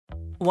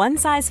One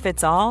size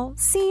fits all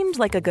seemed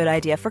like a good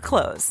idea for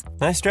clothes.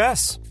 Nice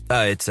dress.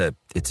 It's a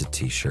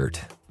t-shirt.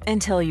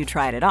 Until you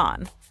tried it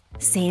on.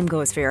 Same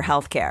goes for your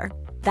healthcare.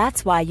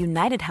 That's why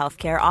United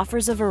Healthcare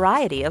offers a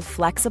variety of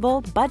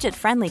flexible,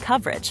 budget-friendly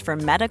coverage for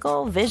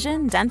medical,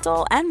 vision,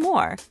 dental, and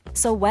more.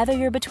 So whether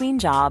you're between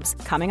jobs,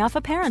 coming off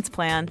a parent's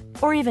plan,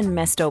 or even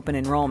missed open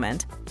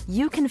enrollment,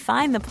 you can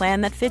find the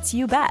plan that fits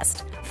you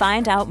best.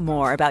 Find out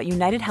more about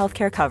United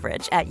Healthcare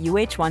coverage at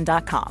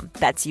uh1.com.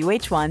 That's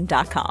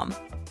uh1.com.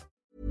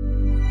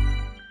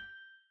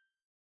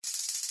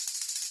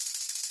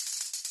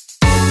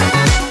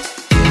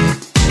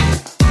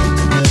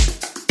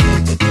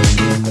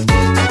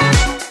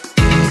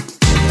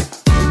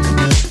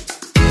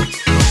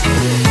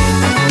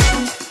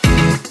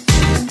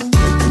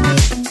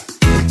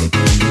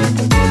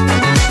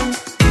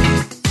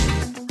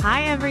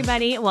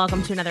 Everybody,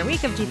 welcome to another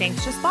week of Gee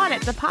Thanks Just Bought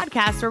It, the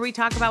podcast where we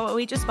talk about what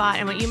we just bought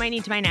and what you might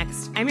need to buy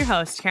next. I'm your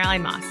host,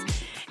 Caroline Moss.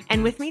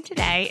 And with me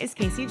today is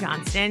Casey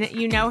Johnston.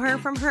 You know her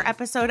from her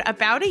episode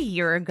about a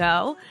year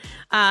ago.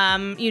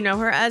 You know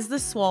her as the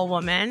Swole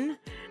Woman.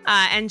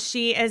 And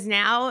she is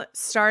now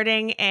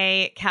starting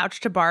a Couch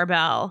to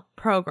Barbell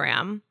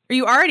program. Or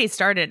you already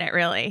started it,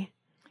 really.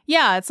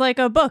 Yeah, it's like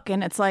a book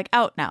and it's like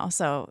out now.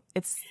 So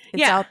it's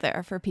out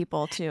there for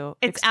people to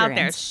experience. Out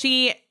there.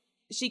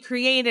 She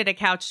created a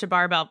Couch to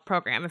Barbell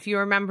program. If you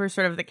remember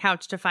sort of the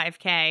Couch to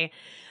 5K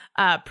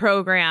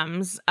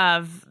programs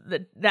of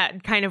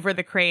that kind of were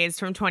the craze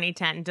from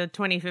 2010 to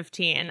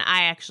 2015,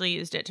 I actually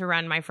used it to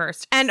run my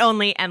first and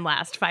only and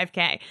last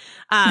 5K.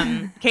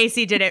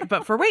 Casey did it,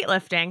 but for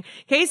weightlifting.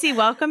 Casey,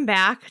 welcome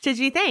back to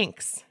Gee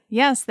Thanks.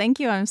 Yes, thank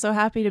you. I'm so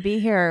happy to be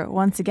here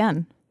once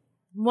again.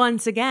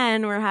 Once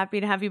again, we're happy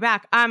to have you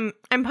back. I'm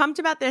pumped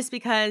about this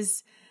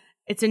because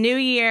it's a new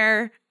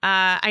year.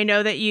 I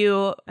know that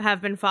you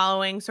have been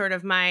following sort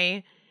of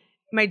my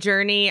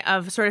journey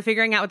of sort of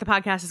figuring out what the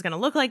podcast is going to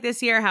look like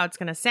this year, how it's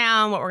going to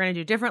sound, what we're going to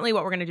do differently,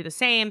 what we're going to do the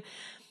same.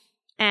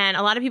 And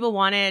a lot of people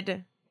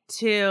wanted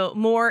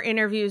more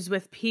interviews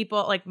with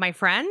people like my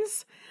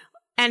friends.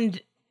 And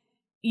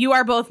you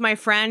are both my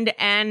friend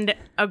and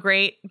a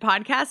great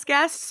podcast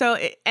guest. So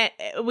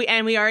we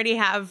already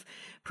have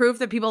proof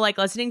that people like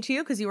listening to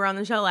you because you were on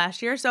the show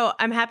last year. So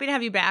I'm happy to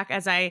have you back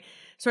as I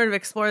sort of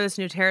explore this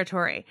new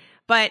territory.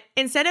 But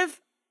instead of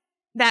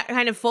that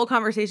kind of full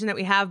conversation that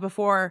we have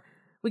before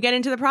we get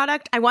into the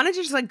product, I wanted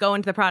to just like go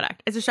into the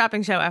product. It's a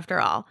shopping show after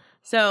all.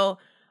 So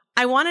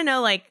I want to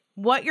know like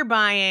what you're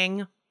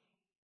buying,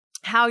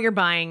 how you're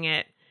buying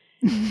it,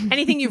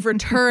 anything you've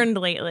returned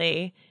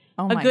lately,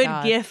 a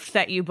good gift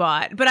that you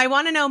bought. But I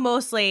want to know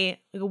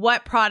mostly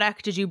what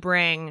product did you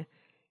bring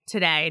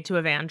today to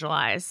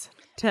evangelize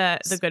to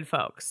the good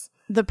folks?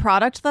 The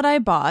product that I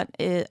brought,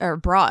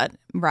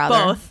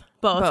 Both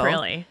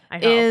really, I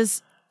hope.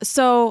 Is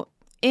so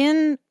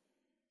in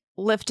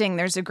lifting,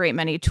 there's a great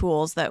many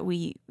tools that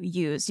we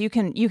use. You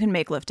can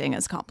make lifting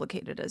as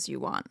complicated as you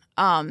want.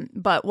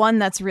 But one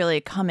that's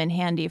really come in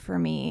handy for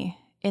me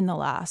in the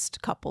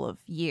last couple of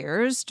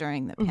years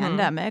during the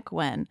pandemic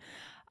when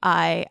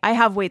I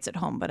have weights at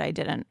home, but I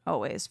didn't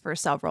always for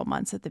several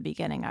months at the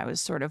beginning. I was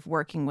sort of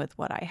working with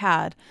what I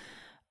had.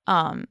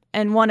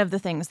 And one of the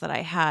things that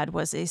I had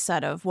was a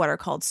set of what are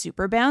called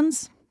super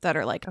bands that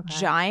are like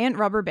giant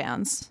rubber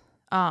bands.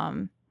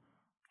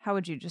 How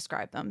would you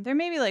describe them? They're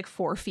maybe like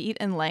 4 feet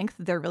in length.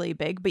 They're really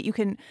big, but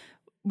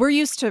we're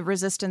used to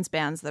resistance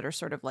bands that are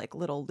sort of like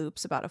little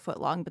loops about a foot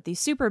long, but these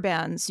super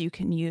bands you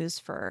can use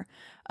for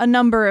a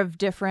number of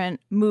different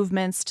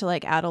movements to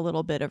like add a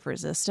little bit of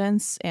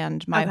resistance.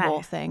 And my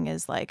whole thing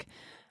is like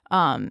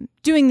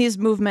doing these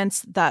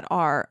movements that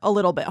are a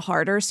little bit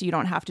harder so you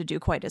don't have to do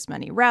quite as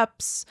many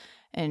reps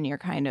and you're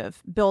kind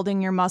of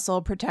building your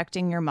muscle,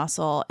 protecting your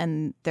muscle,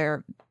 and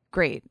they're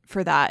great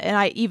for that.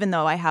 And even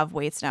though I have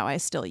weights now, I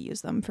still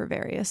use them for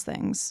various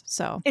things.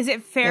 So is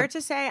it fair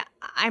to say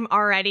I'm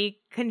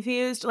already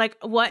confused? Like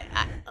what?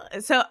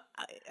 So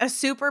a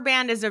super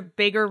band is a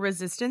bigger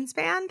resistance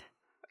band?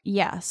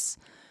 Yes.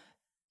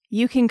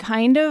 You can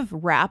kind of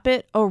wrap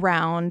it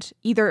around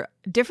either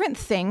different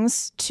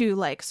things to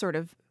like sort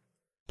of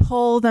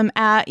pull them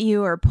at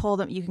you or pull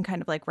them. You can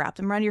kind of like wrap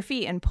them around your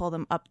feet and pull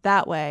them up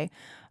that way.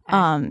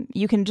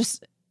 You can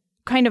just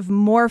kind of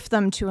morph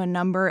them to a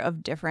number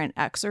of different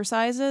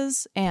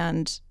exercises,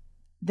 and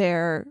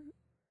they're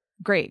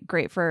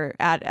great for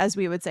as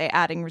we would say,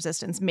 adding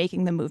resistance,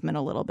 making the movement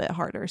a little bit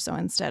harder. So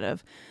instead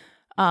of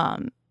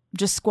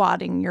just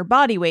squatting your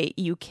body weight,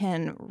 you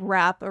can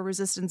wrap a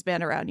resistance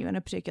band around you in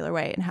a particular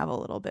way and have a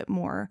little bit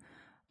more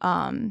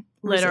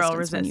literal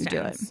resistance when you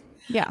do it.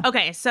 Yeah.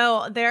 Okay,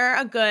 so they're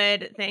a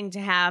good thing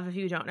to have if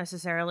you don't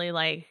necessarily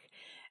like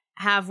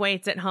have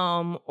weights at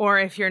home, or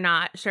if you're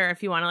not sure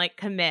if you want to like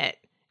commit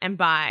and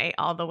buy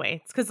all the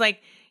weights, because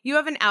like you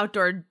have an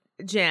outdoor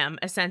gym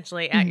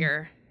essentially at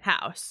your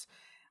house,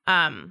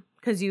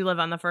 because you live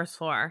on the first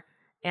floor,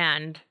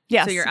 and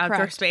yes, so your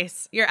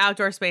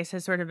outdoor space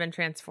has sort of been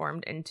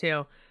transformed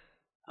into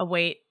a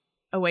weight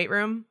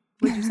room,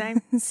 would you say?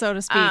 So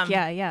to speak.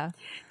 Yeah.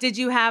 Did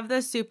you have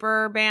the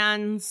super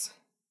bands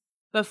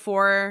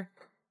before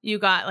you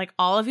got like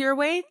all of your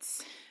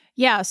weights?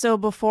 Yeah. So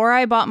before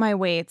I bought my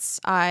weights,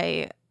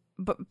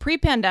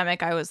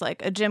 pre-pandemic, I was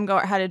like a gym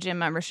goer, had a gym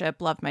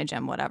membership, loved my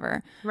gym,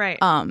 whatever. Right.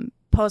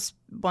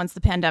 Once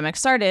the pandemic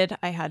started,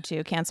 I had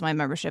to cancel my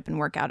membership and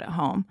work out at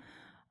home.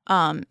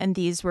 And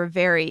these were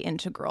very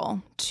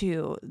integral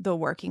to the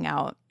working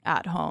out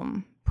at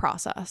home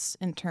process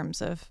in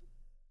terms of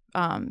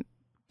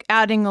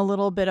adding a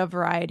little bit of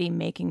variety,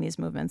 making these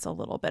movements a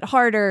little bit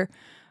harder,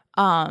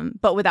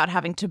 but without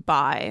having to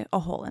buy a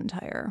whole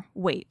entire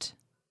weight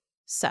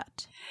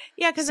set.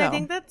 Yeah, because I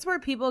think that's where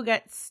people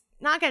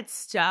not get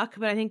stuck,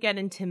 but I think get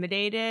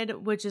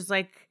intimidated, which is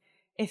like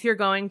if you're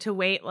going to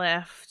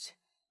weightlift,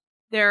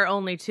 there are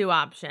only two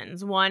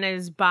options. One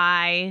is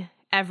buy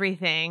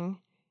everything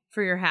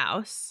for your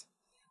house,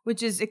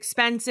 which is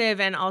expensive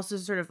and also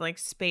sort of like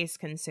space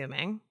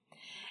consuming.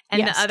 And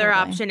yes, the other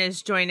totally. option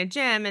is join a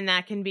gym, and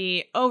that can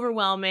be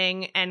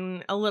overwhelming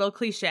and a little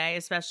cliche,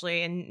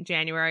 especially in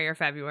January or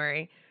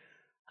February.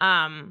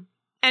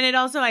 And it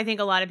also, I think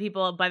a lot of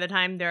people, by the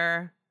time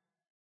they're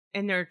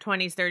in their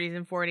 20s, 30s,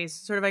 and 40s,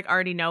 sort of like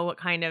already know what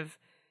kind of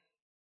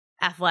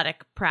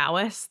athletic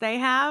prowess they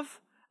have.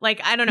 Like,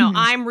 I don't know,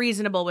 I'm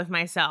reasonable with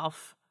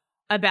myself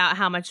about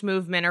how much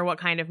movement or what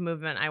kind of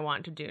movement I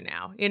want to do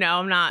now. You know,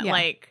 I'm not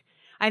like,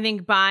 I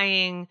think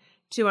buying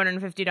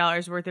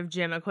 $250 worth of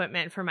gym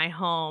equipment for my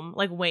home,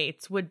 like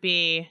weights, would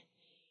be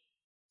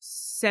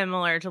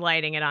similar to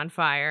lighting it on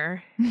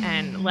fire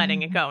and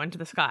letting it go into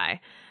the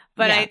sky.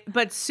 But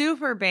but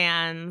super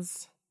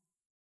bands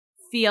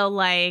feel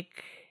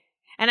like,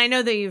 and I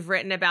know that you've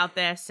written about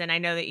this, and I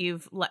know that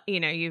you've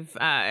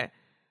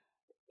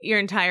your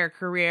entire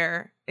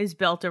career is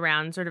built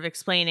around sort of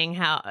explaining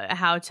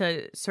how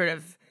to sort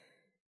of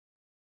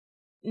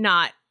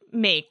not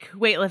make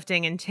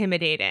weightlifting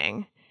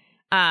intimidating.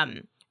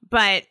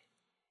 But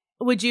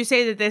would you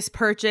say that this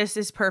purchase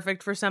is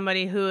perfect for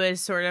somebody who is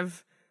sort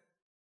of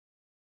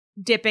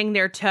dipping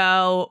their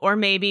toe, or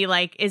maybe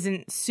like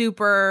isn't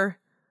super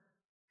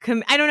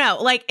I don't know,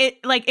 like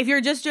if you're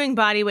just doing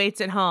body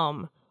weights at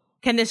home,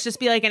 can this just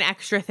be like an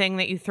extra thing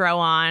that you throw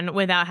on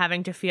without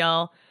having to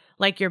feel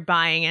like you're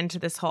buying into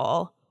this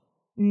whole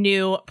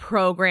new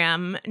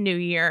program, new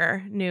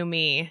year, new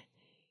me?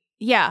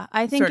 Yeah,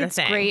 I think sort of it's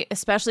thing. great,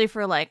 especially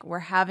for like we're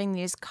having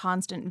these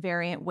constant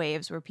variant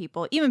waves where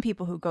people, even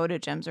people who go to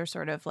gyms, are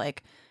sort of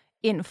like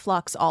in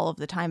flux all of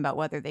the time about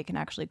whether they can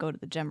actually go to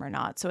the gym or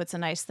not. So it's a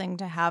nice thing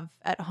to have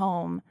at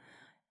home.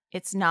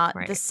 It's not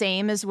the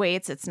same as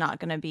weights. It's not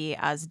going to be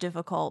as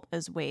difficult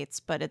as weights,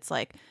 but it's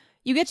like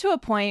you get to a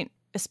point,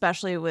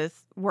 especially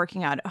with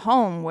working out at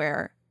home,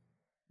 where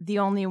the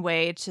only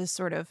way to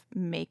sort of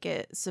make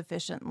it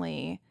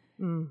sufficiently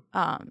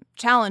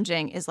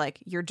challenging is like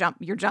you're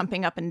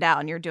jumping up and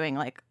down. You're doing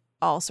like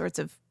all sorts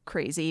of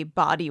crazy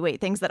body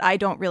weight things that I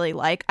don't really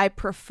like. I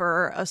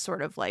prefer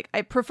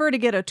to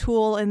get a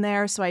tool in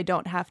there so I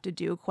don't have to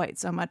do quite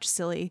so much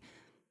silly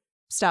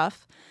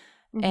stuff.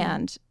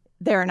 And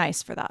they're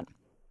nice for that.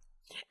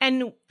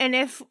 And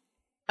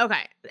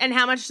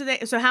how much do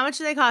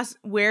they cost?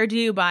 Where do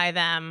you buy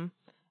them?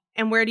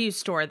 And where do you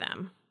store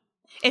them?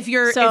 If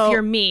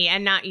you're me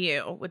and not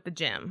you with the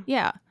gym.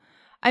 Yeah.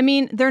 I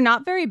mean, they're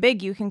not very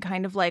big. You can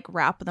kind of like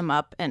wrap them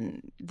up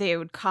and they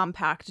would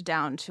compact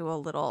down to a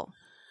little,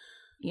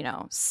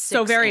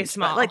 so very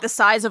small, like the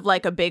size of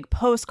like a big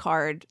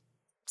postcard.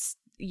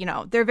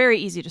 They're very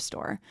easy to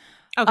store.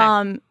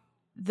 Okay.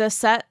 The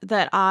set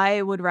that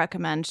I would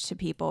recommend to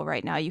people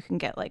right now, you can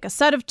get like a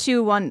set of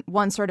two,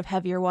 one sort of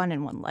heavier one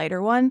and one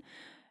lighter one.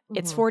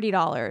 It's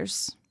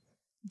 $40.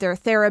 They're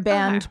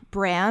TheraBand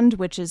brand,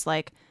 which is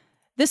like,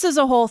 this is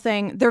a whole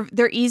thing.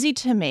 They're easy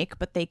to make,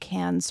 but they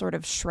can sort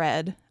of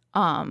shred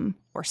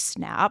or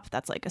snap.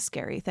 That's like a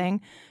scary thing.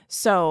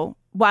 So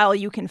while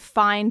you can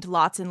find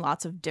lots and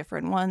lots of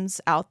different ones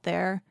out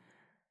there,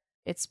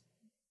 it's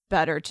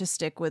better to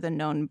stick with a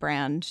known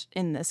brand.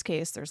 In this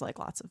case, there's like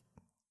lots of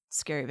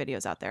scary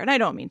videos out there, and I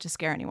don't mean to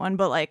scare anyone,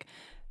 but like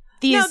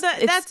these,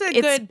 that's a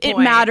good point. It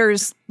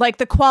matters. Like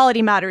the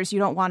quality matters. You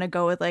don't want to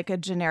go with like a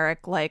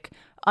generic, like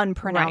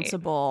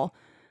unpronounceable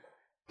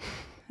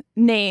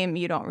name.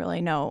 You don't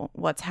really know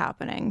what's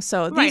happening.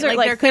 So these are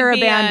like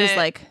TheraBand is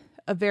like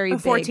a very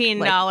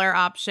 $14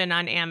 option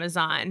on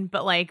Amazon,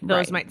 but like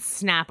those might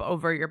snap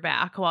over your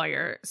back while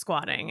you're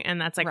squatting, and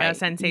that's like a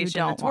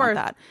sensation that's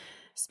worth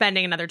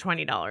spending another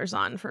 $20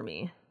 on for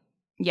me.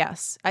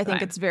 Yes. I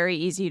think it's very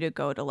easy to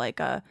go to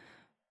like a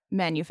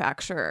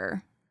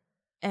manufacturer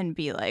and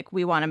be like,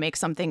 we want to make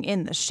something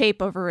in the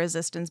shape of a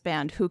resistance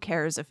band. Who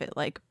cares if it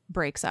like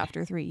breaks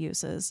after 3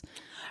 uses?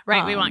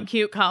 Right. We want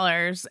cute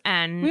colors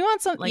and we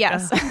want some, like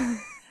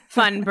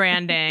fun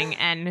branding,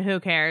 and who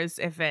cares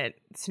if it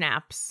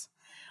snaps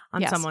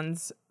on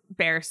someone's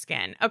bare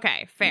skin.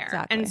 Okay, fair.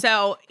 Exactly. And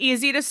so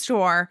easy to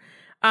store.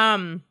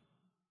 And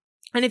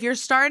if you're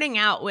starting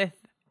out with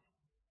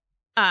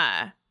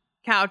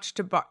couch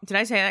to bar, did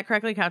I say that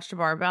correctly? Couch to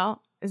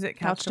barbell? Is it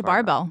couch to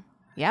barbell?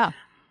 Yeah.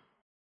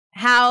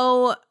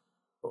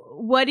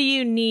 What do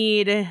you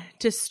need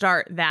to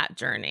start that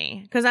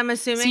journey? Because I'm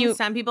assuming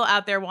some people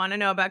out there want to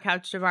know about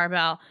couch to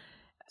barbell.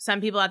 some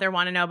people out there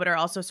want to know but are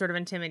also sort of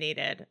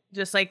intimidated.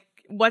 Just like,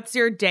 what's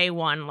your day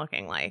one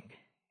looking like?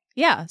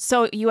 Yeah.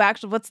 So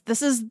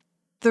this is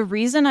the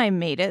reason I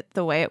made it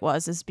the way it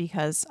was is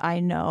because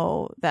I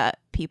know that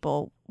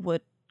people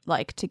would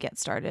like to get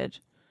started.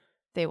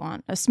 They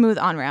want a smooth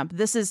on-ramp.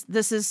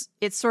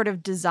 It's sort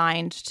of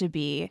designed to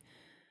be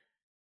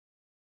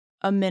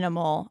a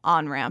minimal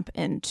on-ramp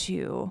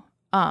into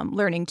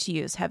learning to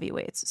use heavy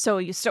weights. So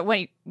you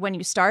start when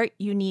you start,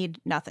 you need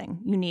nothing.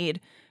 You need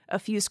a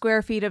few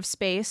square feet of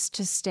space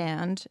to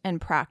stand and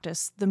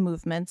practice the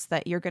movements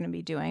that you're going to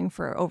be doing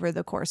for over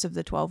the course of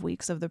the 12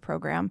 weeks of the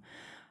program.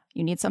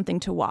 You need something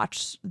to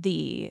watch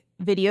the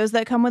videos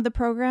that come with the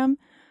program.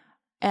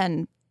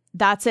 And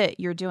that's it.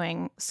 You're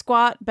doing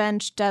squat,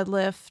 bench,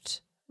 deadlift,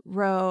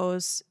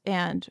 rows,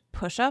 and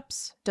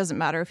push-ups. Doesn't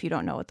matter if you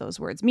don't know what those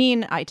words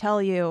mean. I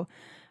tell you.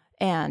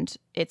 And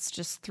it's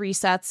just 3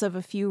 sets of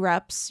a few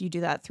reps. You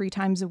do that 3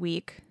 times a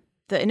week.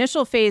 The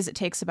initial phase, it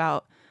takes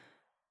about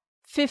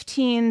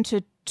 15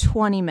 to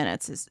 20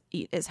 minutes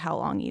is how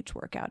long each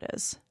workout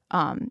is.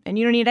 And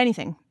you don't need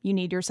anything. You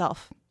need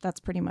yourself. That's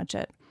pretty much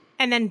it.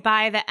 And then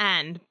by the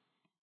end,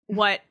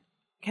 what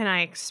can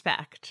I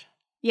expect?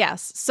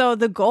 Yes. So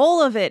the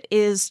goal of it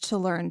is to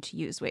learn to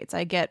use weights.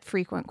 I get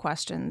frequent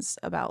questions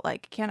about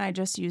like, can I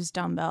just use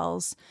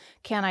dumbbells?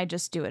 Can I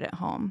just do it at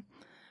home?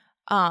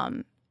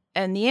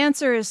 And the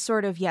answer is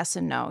sort of yes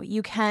and no.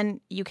 You can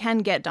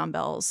get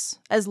dumbbells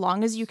as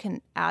long as you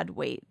can add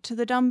weight to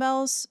the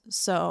dumbbells.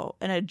 So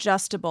an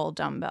adjustable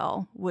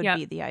dumbbell would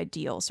be the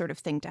ideal sort of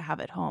thing to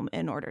have at home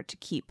in order to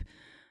keep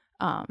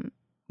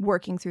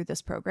working through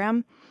this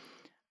program.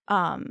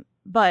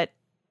 But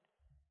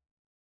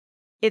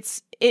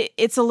it's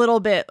a little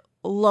bit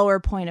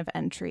lower point of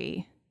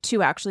entry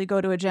to actually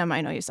go to a gym.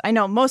 I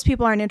know most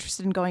people aren't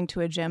interested in going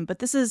to a gym, but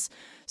this is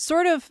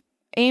sort of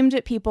aimed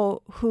at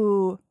people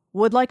who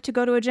would like to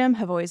go to a gym,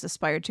 have always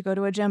aspired to go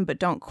to a gym, but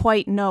don't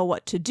quite know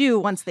what to do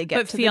once they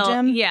get to the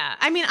gym. Yeah.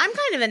 I mean, I'm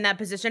kind of in that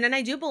position, and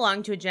I do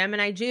belong to a gym,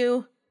 and I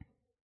do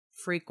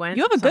frequent.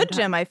 You have a good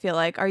gym, I feel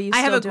like. Are you?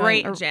 I still have a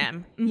great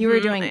gym. You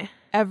were doing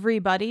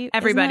Everybody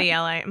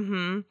LA,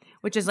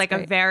 which is like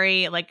a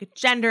very like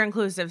gender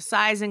inclusive,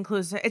 size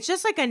inclusive. It's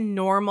just like a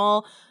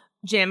normal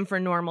gym for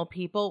normal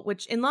people,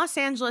 which in Los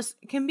Angeles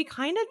can be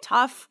kind of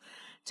tough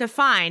to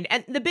find.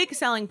 And the big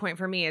selling point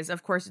for me is,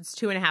 of course, it's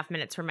 2.5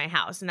 minutes from my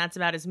house, and that's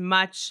about as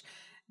much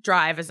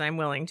drive as I'm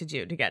willing to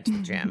do to get to the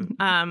gym.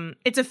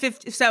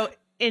 So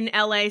in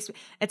LA,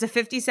 it's a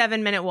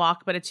 57-minute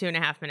walk, but a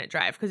 2.5-minute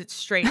drive because it's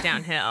straight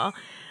downhill.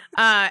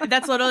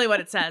 That's literally what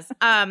it says.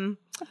 And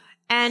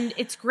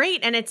it's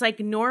great, and it's like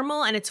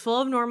normal, and it's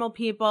full of normal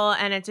people,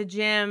 and it's a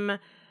gym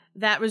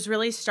that was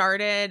really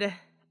started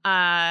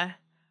to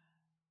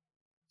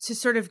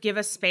sort of give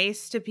a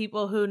space to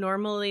people who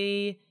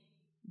normally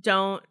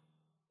don't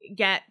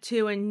get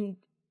to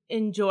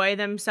enjoy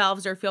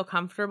themselves or feel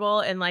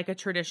comfortable in like a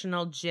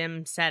traditional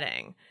gym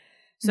setting.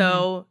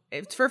 So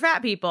it's for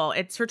fat people,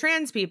 it's for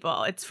trans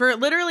people, it's for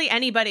literally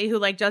anybody who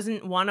like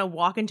doesn't want to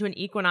walk into an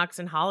Equinox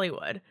in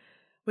Hollywood,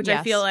 which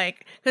I feel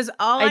like, because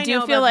I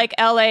do feel like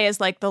LA is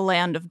like the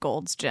land of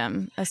Gold's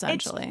Gym,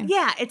 essentially.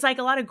 It's like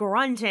a lot of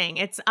grunting.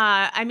 It's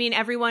I mean,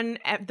 everyone,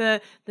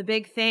 the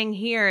big thing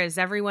here is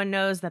everyone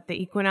knows that the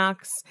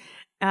Equinox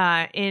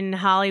in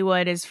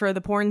Hollywood is for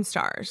the porn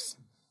stars.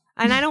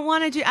 And I don't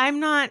want to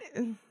I'm not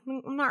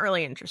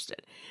really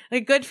interested.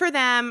 Like, good for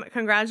them.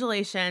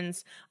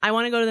 Congratulations. I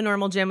want to go to the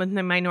normal gym with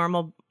my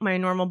normal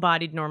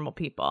bodied normal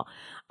people.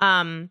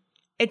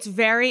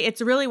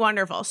 It's really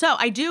wonderful. So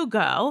I do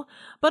go,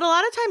 but a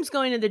lot of times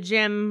going to the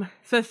gym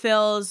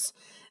fulfills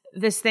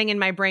this thing in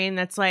my brain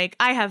that's like,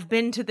 I have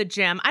been to the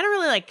gym. I don't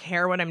really like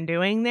care what I'm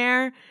doing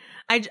there.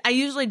 I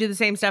usually do the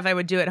same stuff I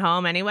would do at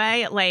home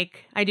anyway.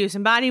 Like, I do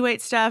some body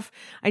weight stuff.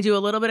 I do a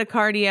little bit of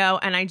cardio,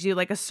 and I do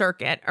like a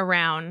circuit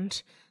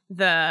around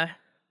the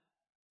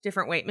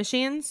different weight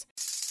machines.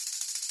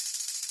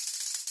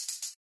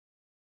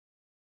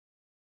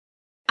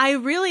 I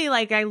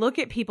look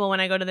at people when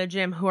I go to the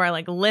gym who are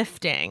like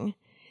lifting.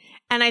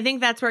 And I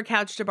think that's where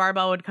couch to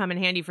barbell would come in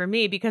handy for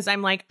me, because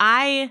I'm like,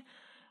 I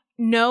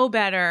know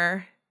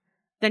better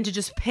than to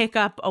just pick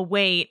up a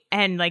weight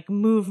and like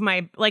move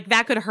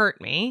that could hurt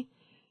me.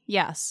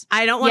 Yes.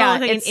 I don't want to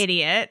look like an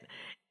idiot.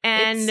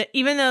 And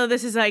even though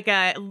this is like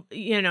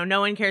no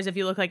one cares if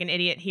you look like an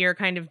idiot here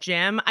kind of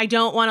gym, I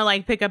don't want to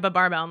like pick up a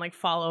barbell and like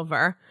fall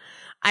over.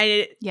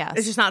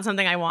 It's just not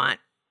something I want.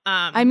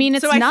 I mean,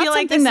 it's so not I feel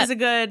like something this is a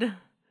good.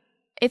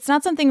 It's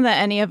not something that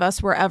any of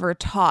us were ever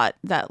taught,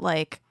 that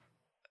like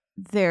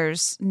you're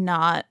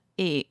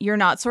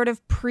not sort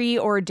of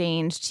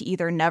preordained to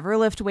either never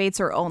lift weights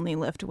or only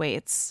lift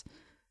weights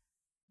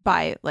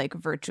by like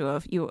virtue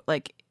of you.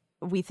 Like,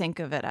 we think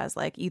of it as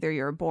like either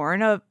you're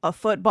born a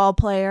football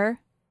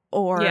player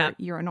or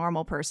you're a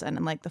normal person,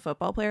 and like the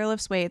football player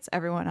lifts weights,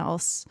 everyone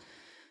else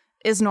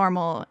is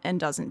normal and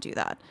doesn't do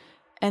that.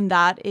 And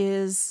that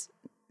is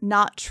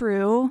not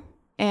true.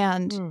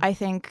 And I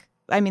think,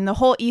 the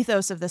whole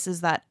ethos of this is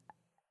that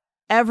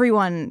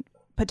everyone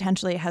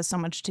potentially has so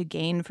much to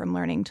gain from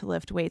learning to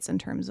lift weights in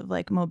terms of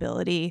like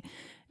mobility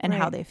and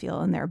how they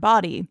feel in their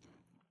body.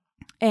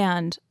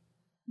 And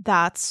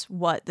that's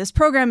what this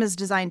program is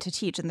designed to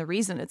teach. And the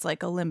reason it's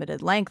like a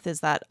limited length is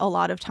that a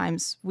lot of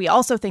times we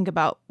also think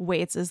about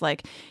weights as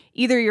like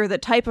either you're the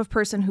type of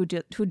person who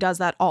does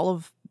that all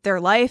of their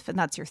life and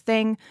that's your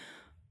thing,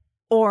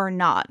 or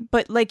not.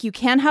 But like you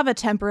can have a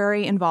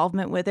temporary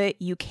involvement with it.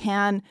 You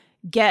can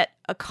get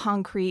a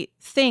concrete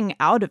thing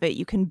out of it.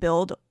 You can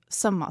build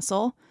some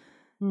muscle.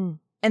 And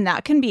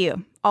that can be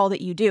all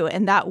that you do.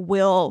 And that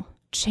will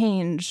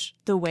change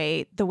the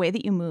way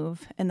that you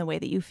move and the way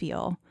that you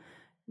feel.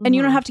 And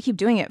you don't have to keep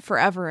doing it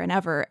forever and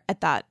ever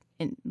at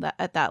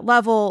that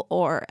level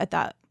or at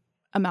that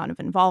amount of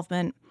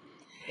involvement.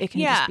 It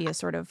can just be a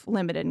sort of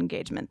limited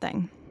engagement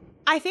thing.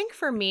 I think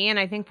for me, and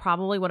I think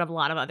probably what a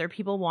lot of other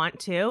people want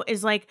too,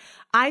 is like,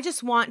 I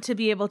just want to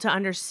be able to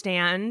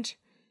understand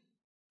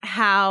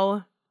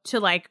how to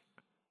like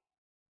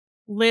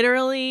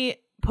literally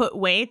put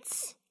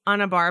weights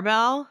on a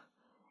barbell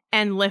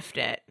and lift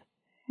it.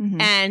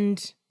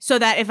 And so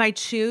that if I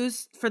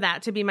choose for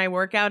that to be my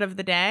workout of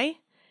the day,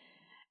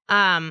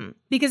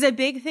 because a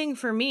big thing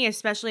for me,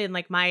 especially in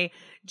like my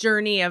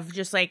journey of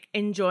just like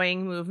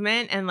enjoying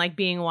movement and like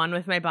being one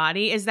with my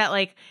body, is that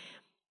like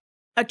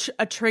a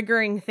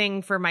triggering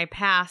thing for my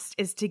past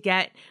is to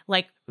get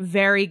like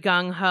very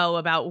gung-ho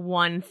about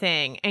one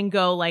thing and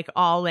go like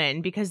all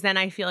in, because then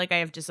I feel like I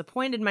have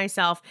disappointed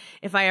myself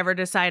if I ever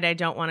decide I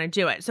don't want to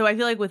do it. So I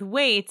feel like with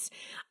weights,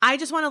 I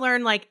just want to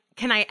learn like,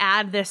 can I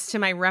add this to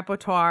my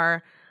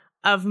repertoire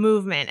of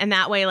movement? And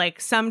that way,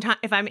 like sometimes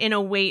if I'm in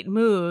a weight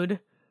mood,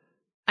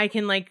 I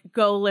can like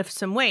go lift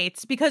some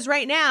weights, because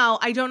right now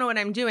I don't know what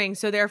I'm doing.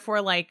 So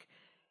therefore, like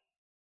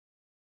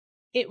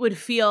it would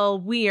feel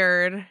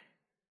weird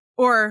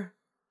or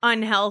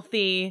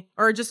unhealthy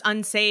or just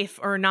unsafe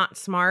or not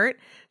smart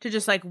to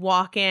just like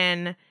walk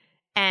in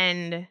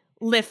and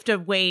lift a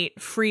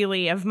weight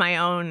freely of my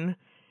own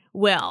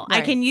will. Right.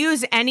 I can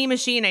use any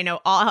machine. I know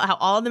how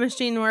all the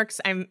machines work.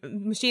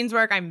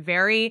 I'm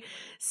very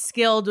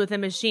skilled with a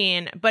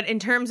machine, but in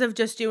terms of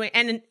just doing,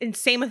 and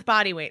same with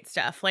body weight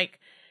stuff, like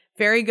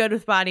very good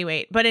with body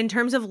weight. But in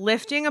terms of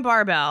lifting a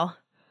barbell,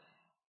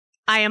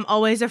 I am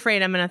always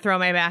afraid I'm going to throw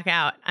my back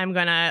out. I'm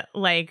going to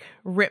like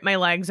rip my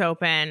legs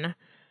open.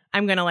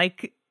 I'm going to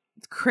like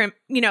crimp,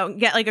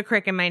 get like a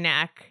crick in my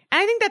neck.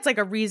 And I think that's like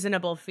a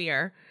reasonable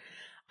fear.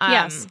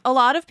 Yes. A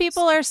lot of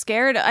people are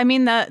scared. I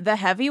mean, the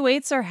heavy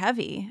weights are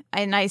heavy.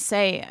 And I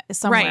say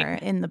somewhere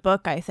in the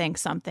book, I think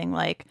something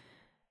like,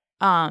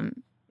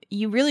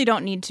 you really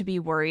don't need to be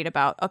worried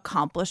about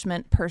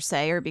accomplishment per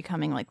se or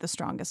becoming like the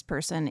strongest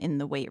person in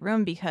the weight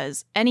room,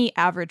 because any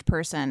average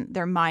person,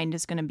 their mind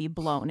is going to be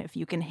blown if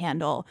you can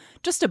handle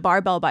just a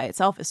barbell by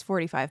itself is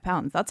 45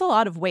 pounds. That's a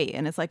lot of weight,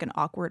 and it's like an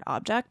awkward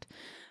object.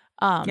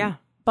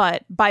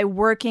 But by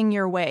working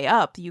your way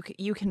up,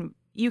 you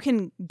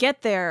can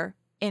get there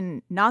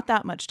in not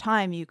that much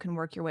time. You can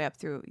work your way up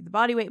through the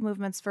body weight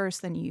movements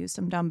first, then you use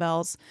some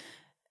dumbbells,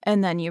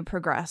 and then you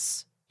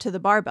progress to the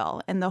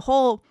barbell. And the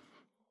whole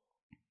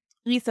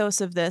ethos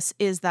of this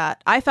is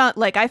that I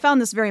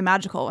found this very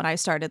magical when I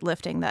started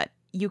lifting, that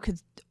you could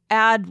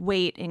add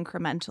weight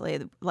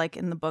incrementally. Like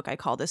in the book, I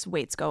call this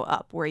weights go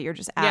up, where you're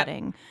just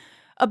adding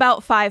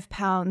about 5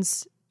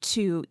 pounds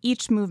to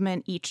each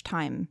movement each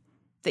time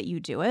that you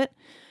do it.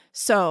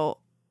 So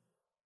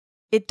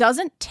it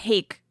doesn't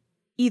take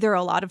either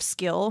a lot of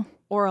skill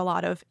or a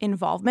lot of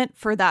involvement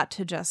for that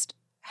to just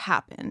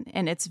happen.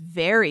 And it's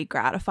very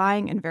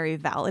gratifying and very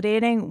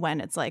validating when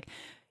it's like,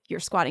 you're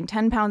squatting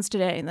 10 pounds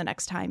today, and the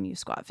next time you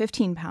squat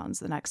 15 pounds,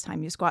 the next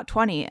time you squat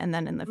 20, and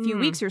then in the few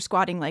weeks you're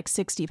squatting like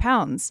 60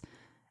 pounds.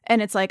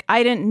 And it's like,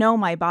 I didn't know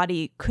my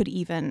body could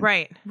even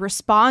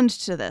respond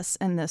to this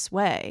in this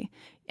way.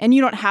 And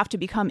you don't have to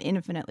become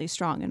infinitely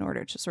strong in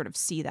order to sort of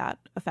see that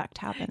effect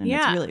happen. And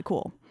it's really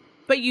cool.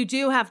 But you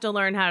do have to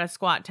learn how to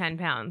squat 10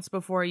 pounds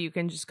before you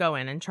can just go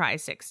in and try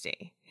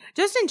 60.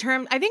 Just in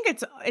terms, I think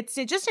it's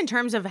just in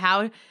terms of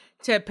how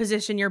to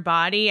position your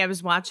body. I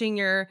was watching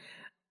your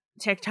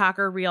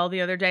TikToker reel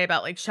the other day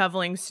about like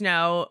shoveling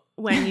snow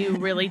when you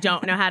really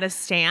don't know how to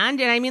stand.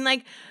 And I mean,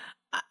 like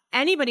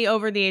anybody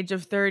over the age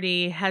of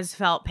 30 has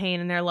felt pain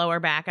in their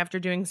lower back after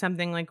doing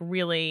something like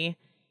really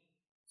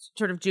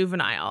sort of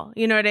juvenile.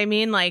 You know what I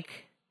mean?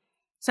 Like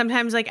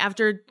sometimes like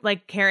after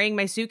like carrying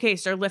my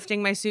suitcase or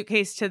lifting my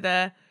suitcase to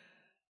the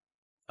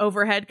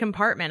overhead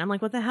compartment, I'm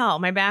like, what the hell?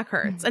 My back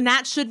hurts. And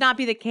that should not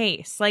be the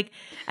case. Like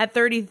at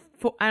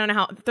 34, I don't know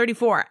how,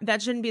 34,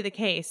 that shouldn't be the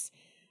case.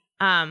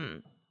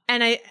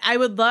 And I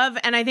would love,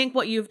 and I think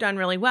what you've done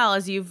really well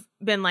is you've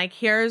been like,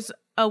 here's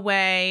a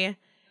way,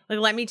 like,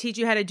 let me teach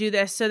you how to do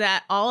this so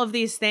that all of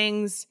these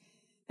things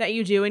that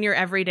you do in your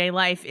everyday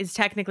life is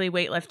technically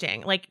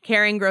weightlifting, like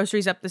carrying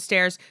groceries up the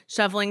stairs,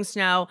 shoveling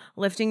snow,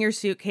 lifting your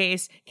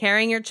suitcase,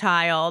 carrying your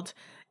child,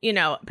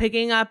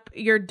 picking up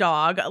your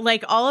dog.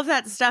 Like all of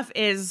that stuff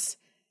is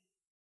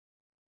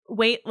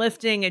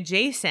weightlifting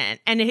adjacent.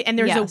 And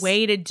there's a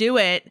way to do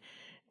it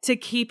to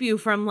keep you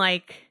from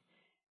like,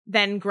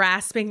 then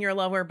grasping your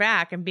lower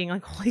back and being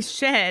like, holy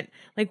shit,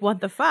 like what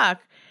the fuck?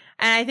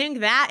 And I think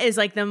that is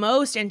like the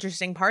most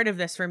interesting part of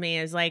this for me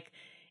is like,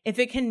 if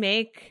it can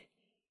make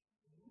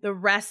the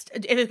rest,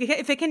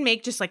 if it can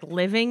make just like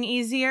living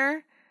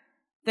easier,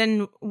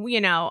 then,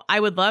 you know, I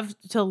would love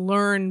to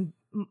learn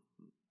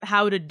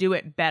how to do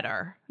it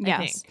better.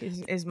 Yes. I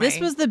think is This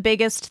was the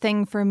biggest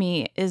thing for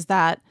me, is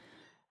that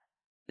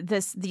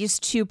these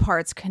two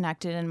parts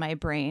connected in my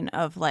brain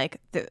of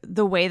like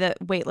the way that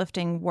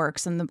weightlifting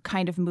works and the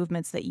kind of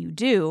movements that you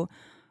do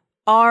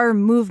are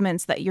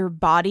movements that your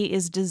body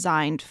is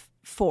designed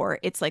for.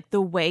 It's like the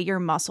way your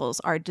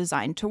muscles are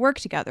designed to work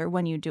together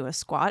when you do a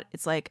squat.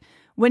 It's like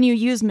when you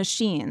use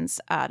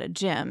machines at a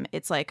gym,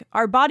 it's like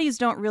our bodies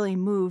don't really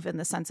move in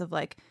the sense of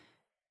like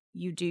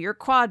you do your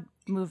quad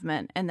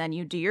movement and then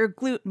you do your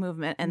glute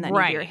movement and then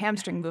you do your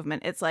hamstring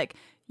movement. It's like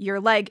your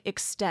leg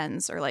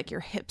extends or like your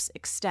hips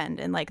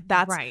extend, and like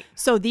that's right.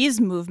 So these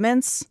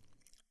movements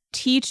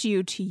teach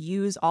you to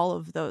use all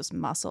of those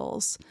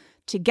muscles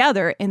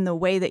together in the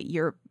way that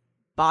your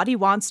body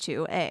wants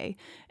to, A,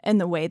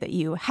 and the way that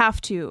you have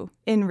to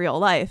in real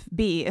life,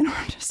 B, in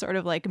order to sort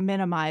of like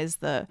minimize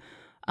the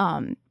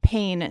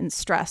pain and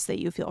stress that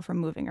you feel from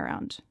moving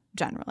around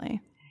generally.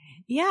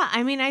 Yeah,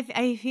 I mean,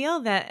 I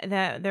feel that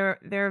there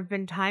have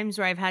been times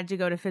where I've had to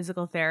go to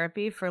physical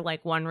therapy for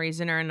like one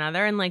reason or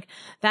another, and like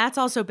that's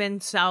also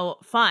been so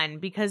fun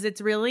because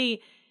it's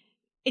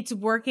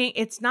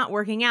not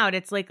working out.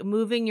 It's like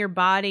moving your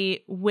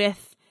body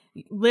with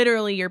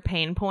literally your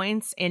pain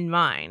points in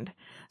mind.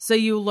 So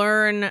you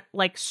learn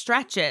like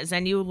stretches,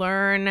 and you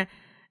learn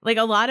like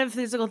a lot of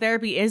physical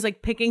therapy is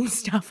like picking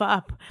stuff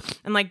up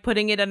and like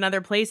putting it in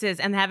other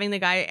places, and having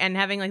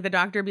like the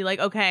doctor be like,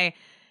 okay,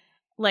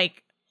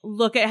 like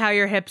look at how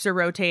your hips are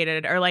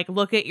rotated, or like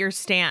look at your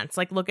stance,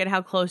 like look at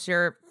how close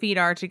your feet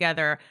are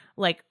together,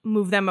 like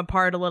move them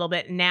apart a little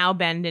bit, now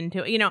bend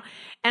into it, you know.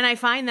 And I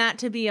find that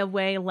to be a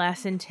way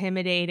less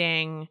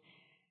intimidating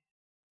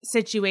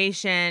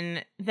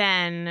situation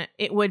than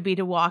it would be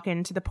to walk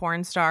into the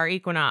porn star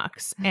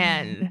Equinox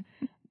and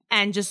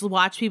just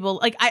watch people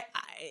like I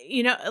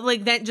you know,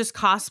 like that, just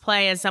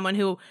cosplay as someone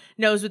who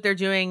knows what they're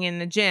doing in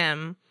the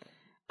gym,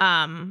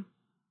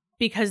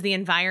 because the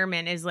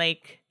environment is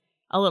like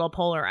a little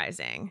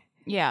polarizing.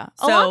 Yeah.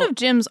 So, a lot of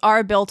gyms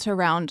are built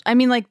around, I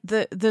mean, like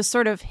the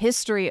sort of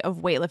history of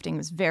weightlifting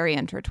is very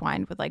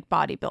intertwined with like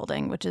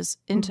bodybuilding, which is,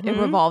 it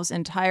revolves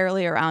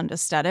entirely around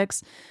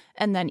aesthetics,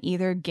 and then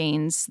either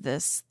gains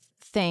this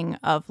thing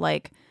of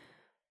like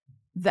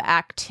the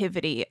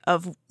activity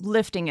of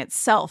lifting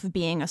itself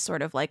being a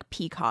sort of like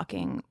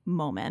peacocking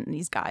moment, and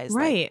these guys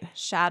like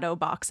shadow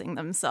boxing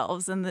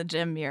themselves in the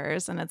gym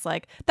mirrors, and it's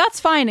like that's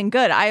fine and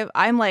good.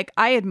 I'm like,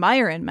 I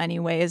admire in many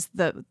ways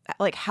the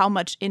like how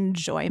much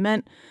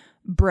enjoyment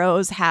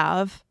bros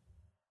have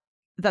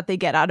that they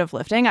get out of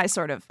lifting. I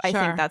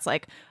think that's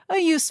like a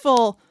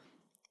useful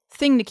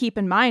thing to keep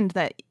in mind,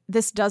 that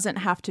this doesn't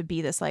have to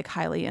be this like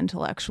highly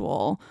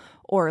intellectual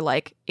or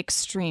like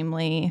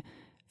extremely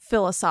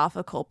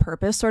philosophical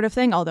purpose sort of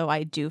thing, although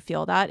I do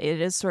feel that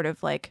it is sort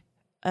of like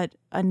a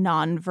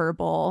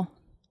nonverbal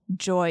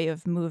joy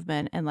of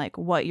movement and like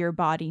what your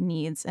body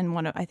needs. And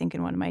I think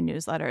in one of my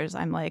newsletters,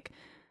 I'm like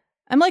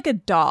a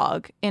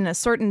dog in a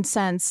certain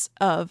sense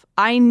of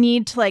I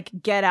need to like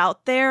get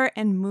out there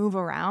and move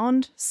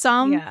around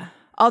some. Yeah.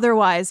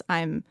 Otherwise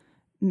I'm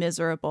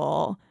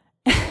miserable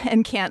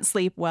and can't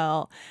sleep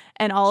well,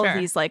 and all of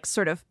these like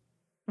sort of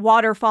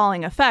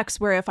waterfalling effects,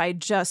 where if I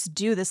just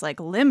do this like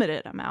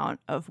limited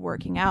amount of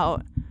working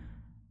out,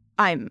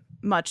 I'm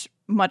much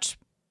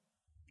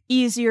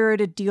easier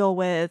to deal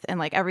with, and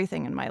like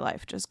everything in my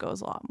life just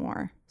goes a lot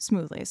more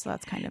smoothly. So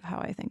that's kind of how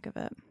I think of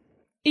it.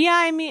 Yeah,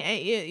 I mean,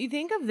 you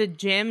think of the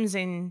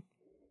gyms and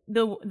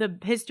the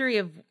history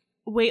of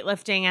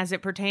weightlifting as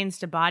it pertains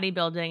to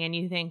bodybuilding, and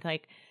you think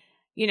like,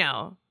 you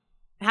know,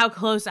 how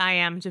close I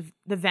am to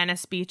the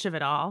Venice Beach of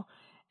it all,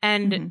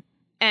 and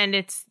and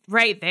it's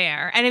right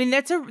there. And I mean,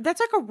 that's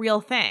like a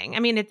real thing. I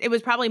mean, it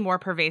was probably more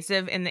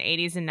pervasive in the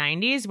 80s and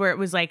 90s, where it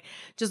was like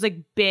just like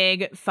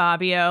big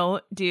Fabio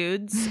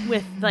dudes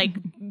with like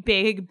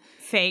big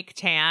fake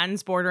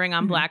tans bordering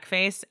on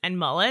blackface and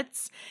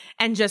mullets,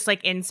 and just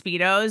like in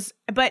Speedos.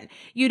 But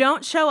you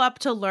don't show up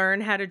to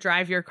learn how to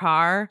drive your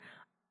car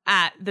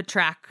at the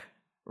track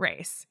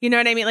race. You know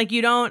what I mean? Like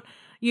you don't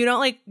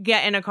like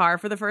get in a car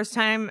for the first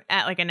time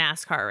at like a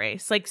NASCAR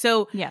race. Like,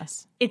 so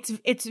yes,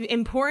 it's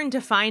important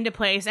to find a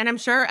place. And I'm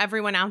sure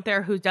everyone out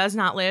there who does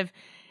not live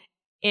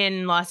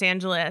in Los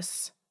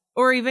Angeles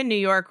or even New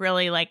York,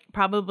 really, like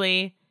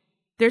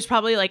there's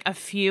probably like a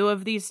few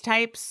of these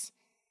types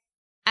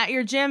at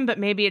your gym, but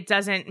maybe it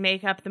doesn't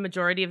make up the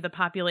majority of the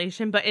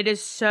population. But it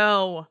is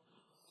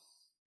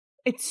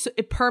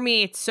it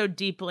permeates so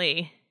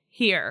deeply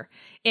here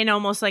in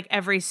almost like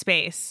every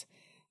space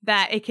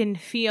that you can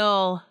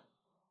feel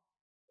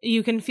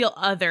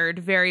othered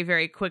very,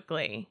 very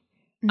quickly.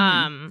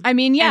 I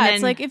mean, yeah,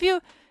 it's like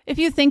if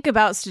you think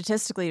about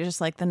statistically,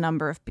 just like the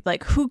number of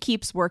like who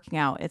keeps working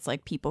out, it's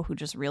like people who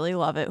just really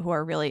love it, who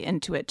are really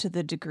into it to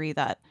the degree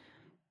that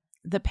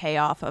the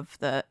payoff of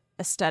the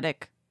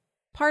aesthetic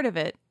part of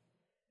it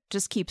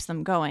just keeps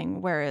them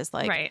going. Whereas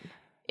like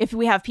if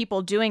we have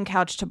people doing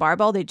couch to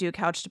barbell, they do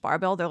couch to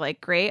barbell. They're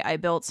like, great, I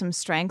built some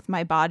strength.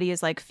 My body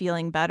is like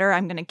feeling better.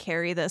 I'm going to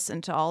carry this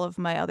into all of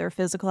my other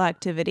physical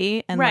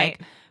activity. And like,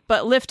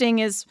 but lifting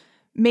is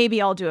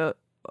maybe I'll do it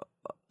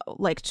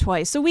like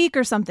twice a week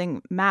or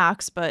something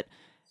max, but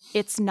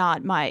it's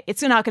not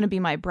going to be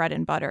my bread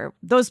and butter.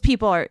 Those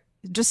people are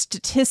just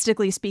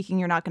statistically speaking,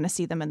 you're not going to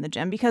see them in the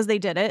gym because they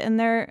did it and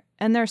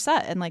they're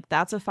set. And like,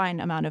 that's a fine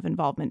amount of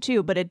involvement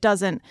too, but it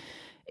doesn't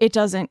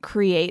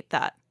create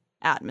that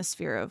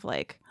atmosphere of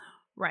like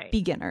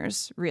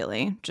beginners,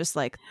 really. Just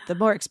like the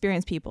more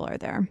experienced people are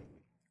there.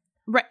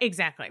 Right.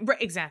 Exactly.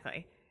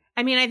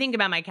 I mean, I think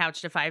about my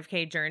couch to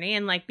 5K journey,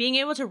 and like being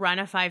able to run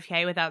a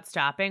 5K without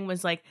stopping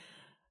was like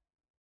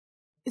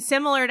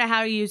similar to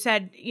how you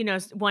said, you know,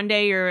 one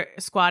day you're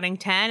squatting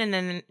 10 and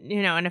then,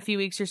 you know, in a few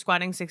weeks you're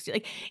squatting 60.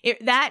 Like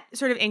that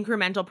sort of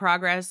incremental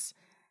progress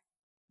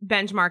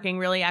benchmarking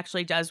really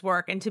actually does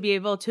work. And to be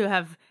able to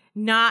have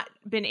not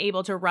been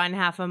able to run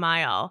half a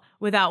mile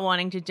without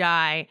wanting to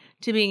die,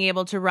 to being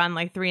able to run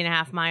like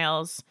 3.5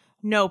 miles,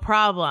 no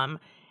problem.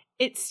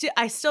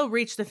 I still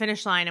reached the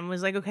finish line and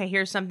was like, okay,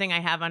 here's something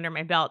I have under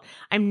my belt.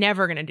 I'm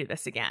never going to do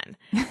this again.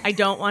 I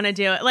don't want to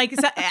do it. Like,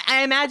 so,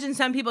 I imagine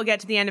some people get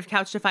to the end of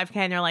Couch to 5K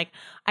and they're like,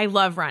 I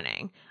love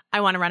running.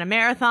 I want to run a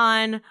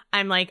marathon.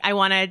 I'm like, I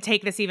want to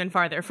take this even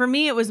farther. For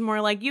me, it was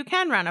more like, you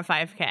can run a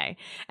 5K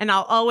and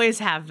I'll always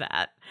have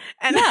that.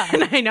 And,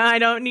 and I know I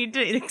don't need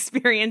to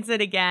experience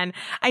it again.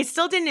 I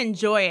still didn't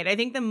enjoy it. I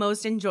think the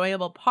most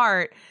enjoyable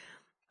part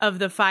of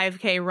the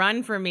 5K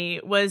run for me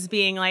was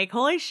being like,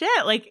 holy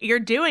shit, like you're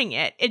doing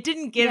it. It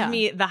didn't give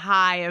me the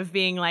high of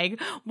being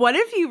like, what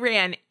if you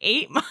ran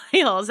 8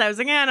 miles? I was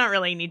like, I don't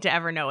really need to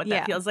ever know what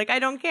that feels like. I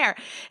don't care.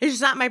 It's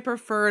just not my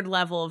preferred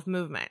level of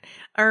movement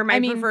or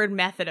my preferred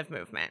method of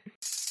movement.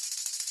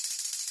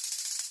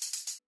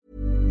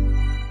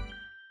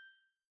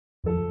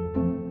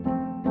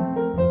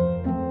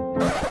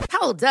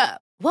 Hold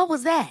up. What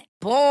was that?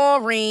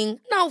 Boring.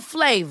 No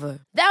flavor.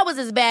 That was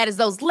as bad as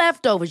those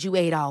leftovers you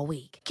ate all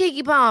week.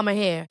 Keke Palmer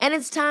here. And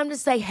it's time to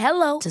say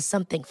hello to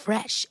something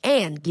fresh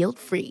and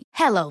guilt-free.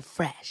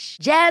 HelloFresh.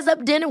 Jazz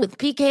up dinner with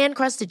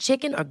pecan-crusted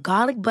chicken or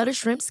garlic butter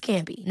shrimp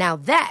scampi. Now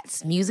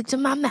that's music to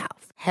my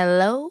mouth.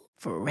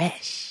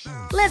 HelloFresh.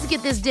 Let's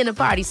get this dinner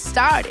party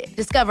started.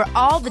 Discover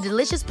all the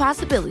delicious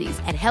possibilities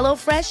at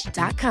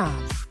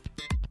HelloFresh.com.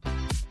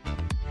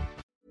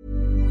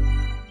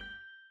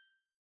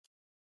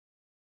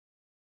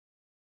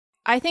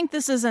 I think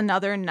this is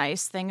another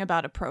nice thing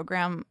about a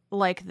program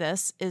like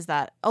this is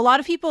that a lot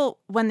of people,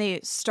 when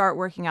they start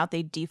working out,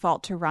 they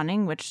default to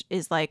running, which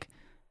is like,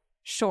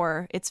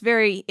 sure,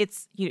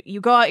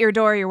 you go out your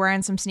door, you're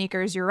wearing some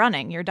sneakers, you're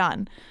running, you're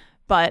done.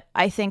 But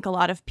I think a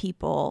lot of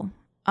people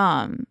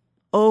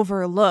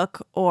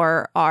overlook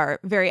or are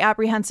very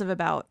apprehensive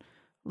about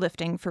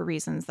lifting for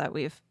reasons that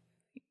we've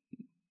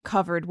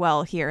covered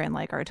well here and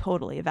like are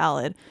totally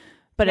valid.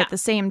 But at the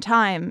same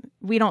time,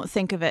 we don't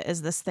think of it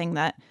as this thing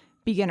that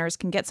beginners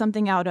can get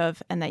something out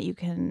of and that you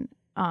can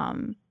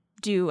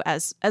do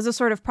as a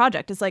sort of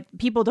project. It's like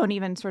people don't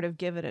even sort of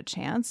give it a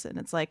chance, and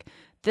it's like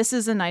this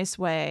is a nice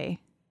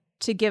way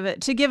to give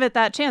it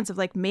that chance of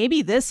like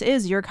maybe this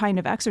is your kind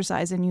of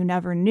exercise and you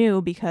never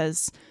knew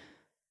because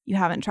you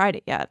haven't tried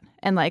it yet.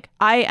 And like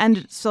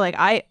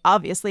I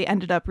obviously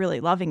ended up really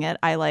loving it.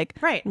 I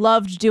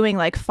loved doing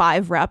like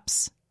 5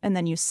 reps. And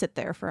then you sit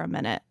there for a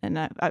minute. And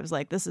I was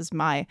like,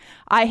 I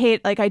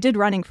did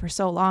running for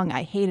so long.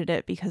 I hated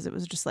it because it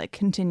was just like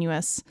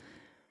continuous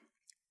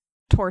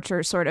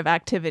torture sort of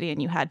activity.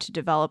 And I had to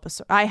develop a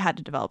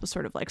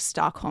sort of like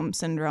Stockholm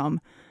syndrome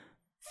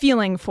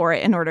feeling for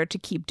it in order to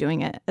keep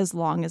doing it as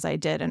long as I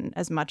did and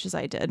as much as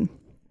I did.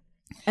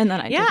 And then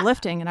I did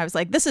lifting and I was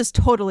like, this is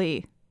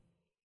totally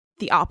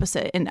the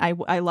opposite. And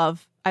I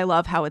love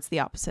how it's the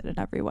opposite in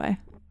every way.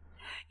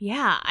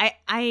 Yeah,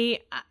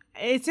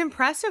 it's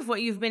impressive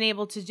what you've been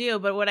able to do,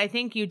 but what I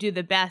think you do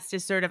the best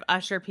is sort of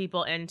usher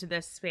people into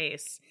this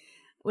space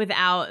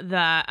without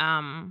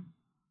the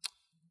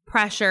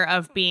pressure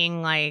of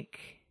being like,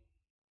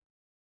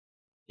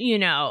 you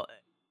know,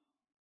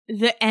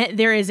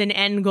 there is an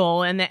end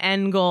goal, and the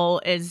end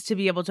goal is to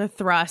be able to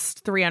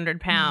thrust 300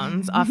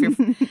 pounds off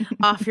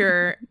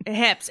your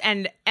hips,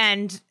 and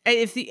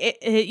if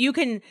you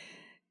can.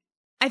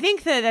 I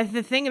think that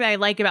the thing that I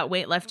like about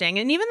weightlifting,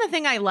 and even the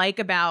thing I like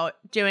about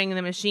doing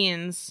the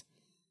machines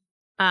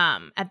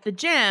at the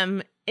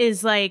gym,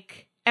 is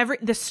like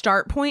the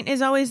start point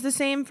is always the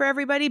same for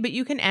everybody, but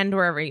you can end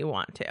wherever you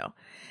want to.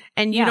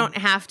 And you don't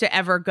have to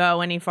ever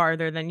go any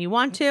farther than you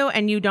want to.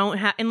 And you don't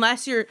have,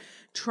 unless you're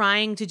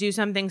trying to do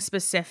something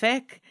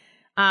specific,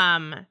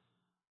 you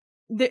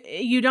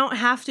don't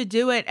have to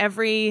do it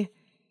every,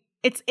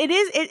 it's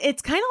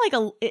kind of like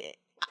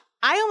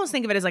I almost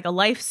think of it as like a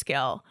life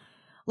skill.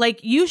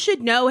 Like you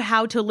should know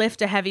how to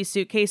lift a heavy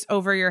suitcase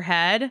over your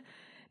head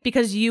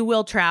because you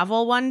will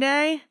travel one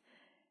day,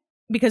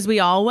 because we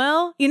all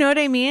will. You know what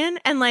I mean?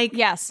 And like,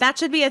 yes, that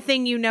should be a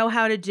thing you know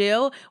how to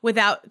do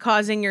without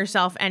causing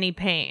yourself any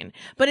pain.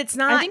 But it's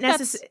not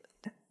necessary.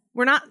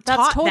 We're not taught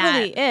that's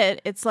totally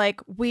that. It's like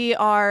we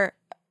are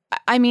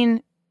I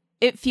mean,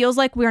 it feels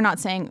like we're not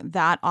saying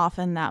that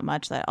often that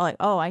much that like,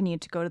 oh, I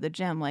need to go to the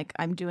gym. Like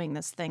I'm doing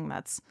this thing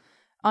that's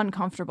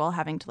uncomfortable,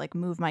 having to like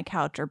move my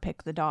couch or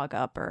pick the dog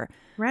up or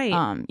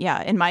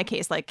yeah, in my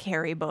case, like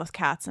carry both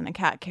cats in a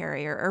cat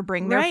carrier or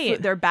bring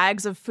their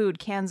bags of food,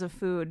 cans of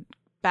food,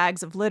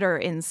 bags of litter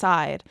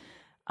inside.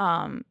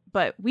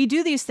 But we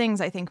do these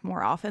things, I think,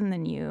 more often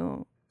than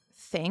you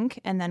think.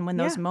 And then when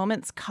those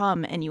moments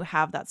come and you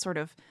have that sort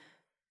of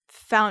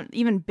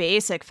even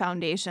basic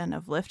foundation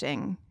of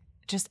lifting,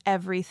 just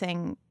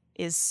everything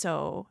is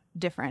so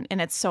different. And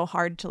it's so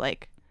hard to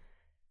like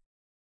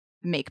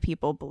make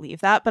people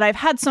believe that. But I've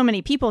had so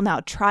many people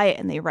now try it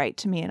and they write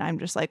to me and I'm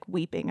just like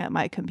weeping at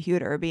my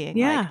computer being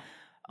like,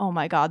 oh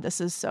my God,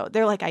 this is so,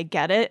 they're like, I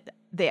get it.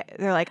 They're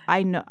like,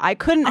 I know, I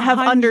couldn't have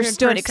 100%.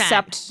 Understood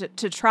except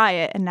to try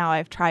it. And now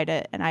I've tried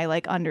it and I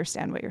like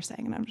understand what you're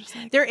saying. And I'm just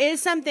like, there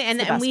is something.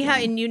 And we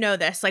have, and you know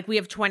this, like we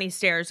have 20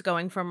 stairs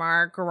going from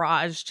our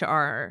garage to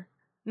our,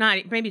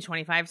 not maybe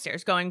 25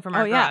 stairs going from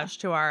our garage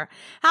to our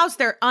house.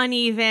 They're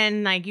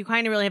uneven. Like you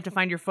kind of really have to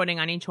find your footing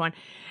on each one.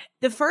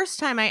 The first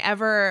time I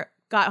ever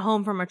got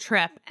home from a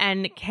trip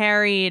and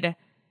carried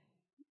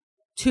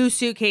 2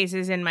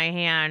 suitcases in my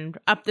hand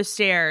up the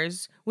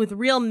stairs with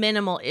real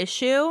minimal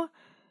issue,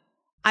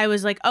 I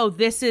was like, oh,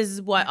 this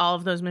is what all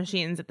of those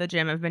machines at the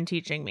gym have been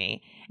teaching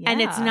me. Yeah.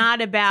 And it's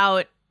not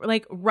about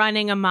like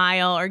running a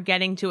mile or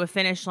getting to a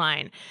finish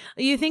line.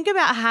 You think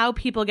about how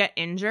people get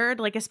injured,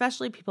 like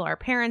especially people our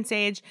parents'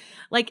 age.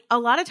 Like a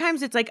lot of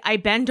times it's like I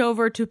bent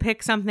over to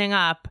pick something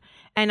up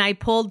and I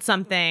pulled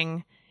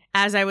something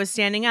as I was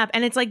standing up.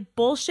 And it's like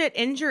bullshit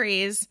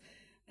injuries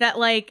that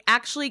like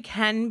actually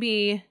can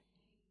be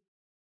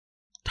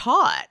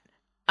taught.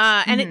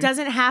 And it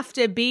doesn't have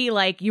to be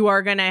like you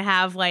are going to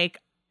have like,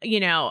 you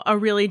know, a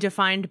really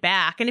defined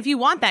back. And if you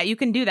want that, you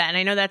can do that. And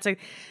I know that's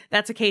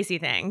a Casey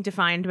thing,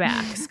 defined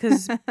backs,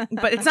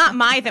 but it's not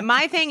my thing.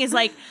 My thing is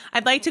like,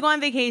 I'd like to go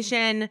on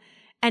vacation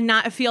and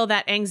not feel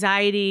that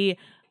anxiety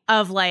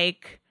of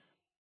like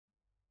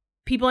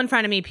people in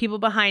front of me, people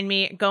behind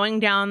me,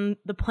 going down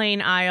the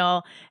plane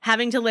aisle,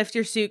 having to lift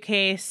your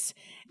suitcase,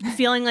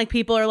 feeling like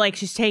people are like,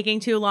 she's taking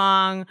too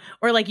long,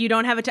 or like you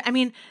don't have I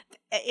mean,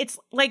 it's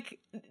like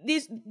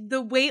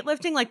the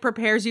weightlifting like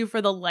prepares you for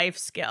the life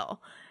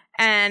skill.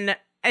 And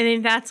I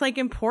think that's like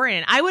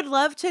important. I would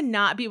love to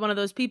not be one of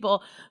those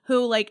people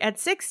who like at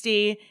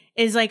 60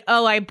 is like,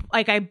 oh,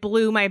 I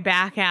blew my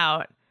back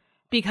out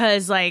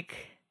because like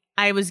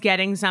I was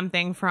getting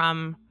something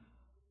from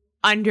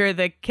under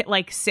the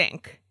like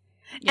sink.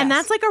 Yes. And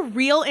that's like a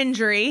real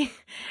injury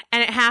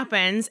and it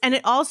happens. And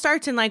it all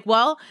starts in like,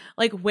 well,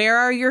 like where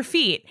are your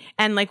feet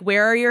and like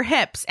where are your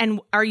hips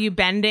and are you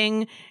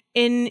bending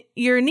in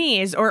your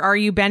knees or are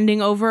you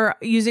bending over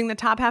using the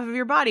top half of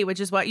your body, which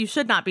is what you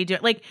should not be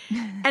doing. Like,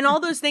 and all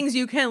those things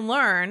you can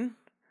learn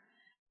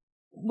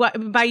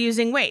by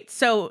using weights.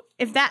 So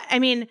if that, I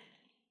mean,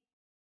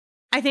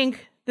 I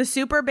think the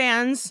super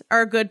bands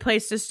are a good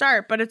place to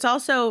start, but it's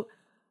also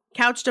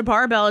Couch to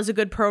Barbell is a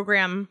good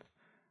program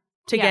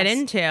to get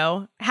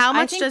into. How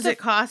much does it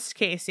cost,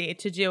 Casey,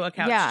 to do a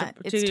couch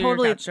to do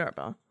totally Couch to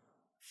Barbell?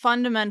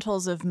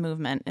 Fundamentals of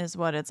movement is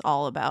what it's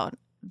all about.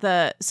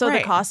 The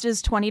cost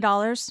is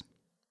 $20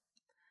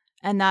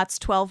 and that's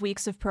 12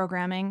 weeks of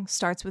programming,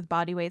 starts with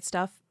body weight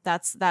stuff.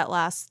 That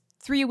lasts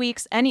 3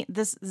 weeks.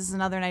 This is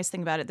another nice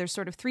thing about it. There's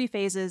sort of 3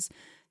 phases.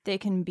 They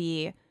can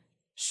be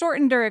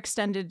shortened or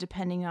extended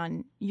depending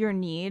on your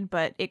need,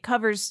 but it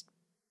covers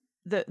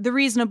the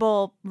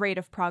reasonable rate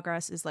of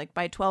progress is like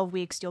by 12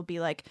 weeks, you'll be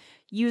like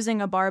using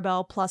a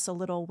barbell plus a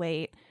little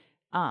weight.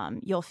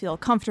 You'll feel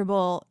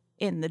comfortable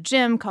in the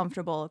gym,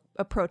 comfortable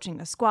approaching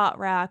the squat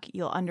rack.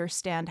 You'll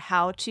understand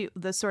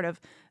the sort of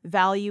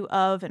value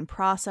of and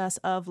process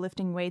of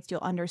lifting weights. You'll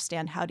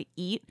understand how to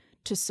eat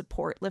to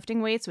support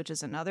lifting weights, which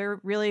is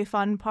another really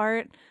fun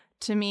part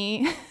to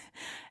me.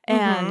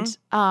 And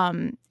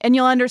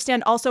you'll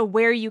understand also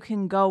where you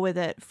can go with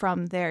it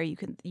from there. You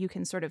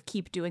can sort of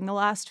keep doing the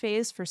last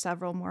phase for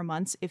several more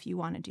months if you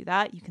want to do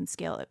that. You can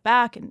scale it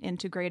back and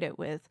integrate it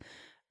with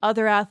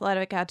other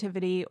athletic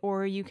activity,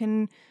 or you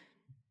can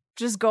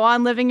just go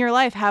on living your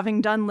life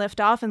having done lift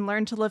off and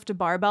learn to lift a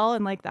barbell,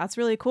 and like that's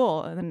really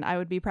cool, and I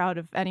would be proud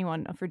of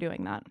anyone for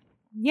doing that.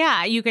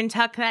 Yeah, you can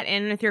tuck that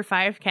in with your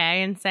 5K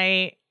and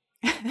say,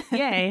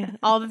 yay,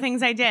 all the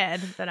things I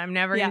did that I'm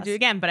never going to do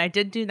again, but I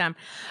did do them.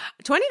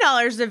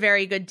 $20 is a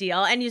very good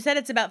deal. And you said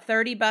it's about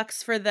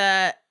 $30 for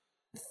the,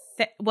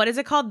 what is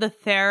it called? The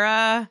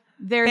Thera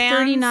They're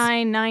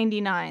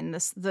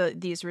 $39.99,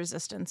 these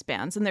resistance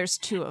bands, and there's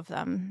 2 of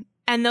them.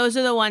 And those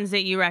are the ones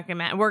that you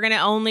recommend. We're going to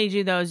only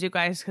do those, you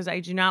guys, because I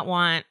do not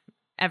want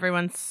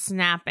everyone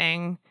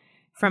snapping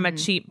from a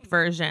cheap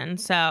version.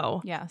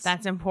 So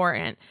that's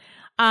important.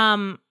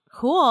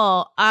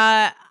 Cool.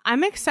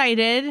 I'm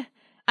excited.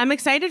 I'm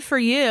excited for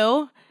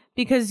you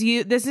because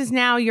this is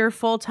now your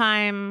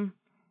full-time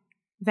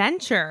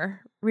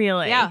venture,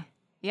 really. Yeah.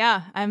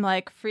 Yeah. I'm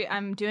like free.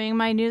 I'm doing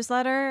my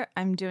newsletter.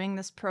 I'm doing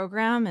this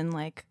program and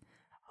like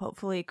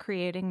hopefully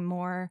creating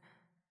more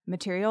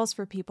materials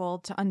for people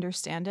to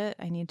understand it.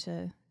 I need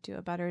to do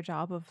a better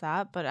job of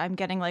that. But I'm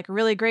getting like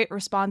really great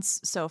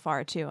response so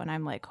far too. And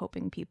I'm like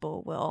hoping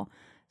people will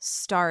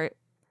start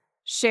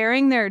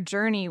sharing their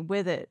journey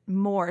with it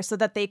more so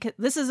that they can,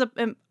 this is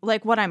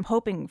like what I'm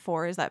hoping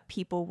for is that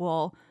people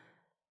will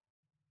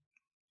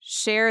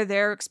share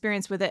their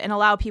experience with it and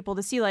allow people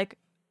to see like,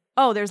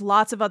 oh, there's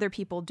lots of other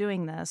people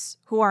doing this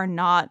who are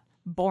not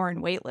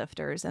born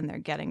weightlifters and they're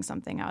getting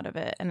something out of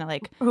it. And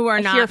like who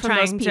are not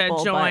trying people,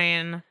 to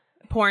join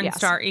porn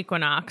star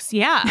Equinox.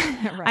 Yeah.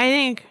 Right. I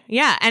think,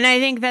 yeah. And I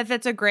think that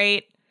that's a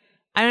great,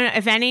 I don't know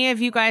if any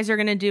of you guys are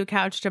going to do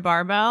Couch to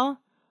Barbell,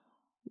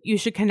 you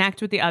should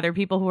connect with the other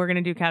people who are going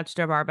to do Couch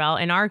to Barbell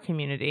in our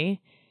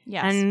community.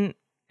 Yes.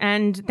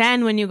 And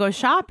then when you go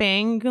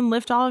shopping, you can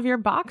lift all of your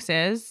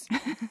boxes.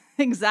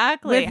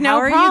 Exactly. With no How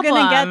are problem. you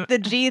going to get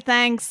the G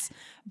Thanks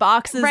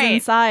boxes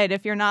inside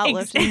if you're not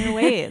lifting your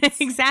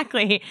weights?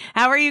 Exactly.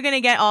 How are you going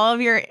to get all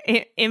of your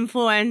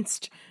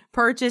influenced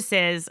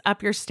purchases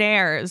up your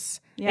stairs?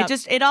 Yep.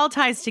 It all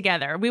ties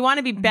together. We want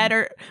to be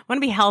better, want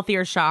to be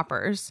healthier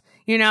shoppers.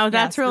 You know,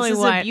 that's really this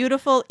is what a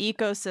beautiful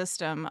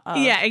ecosystem of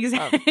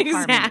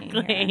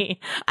exactly.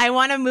 I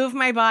want to move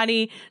my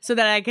body so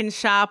that I can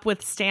shop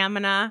with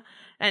stamina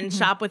and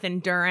shop with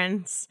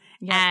endurance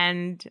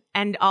and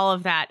all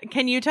of that.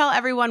 Can you tell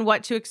everyone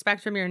what to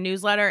expect from your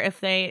newsletter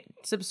if they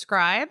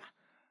subscribe?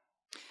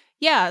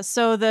 Yeah,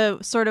 so the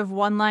sort of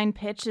one-line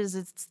pitch is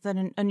it's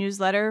a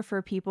newsletter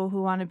for people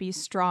who want to be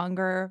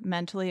stronger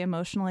mentally,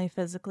 emotionally,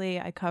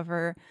 physically. I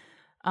cover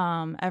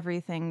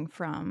everything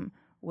from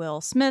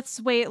Will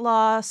Smith's weight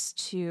loss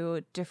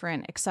to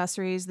different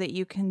accessories that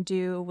you can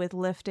do with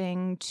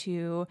lifting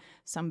to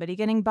somebody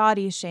getting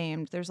body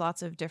shamed. There's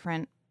lots of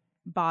different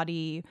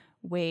body,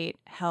 weight,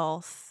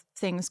 health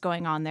things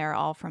going on there,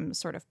 all from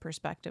sort of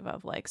perspective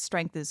of like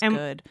strength is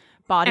good,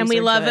 bodies and we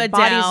are love good, Adele.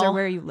 bodies are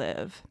where you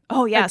live.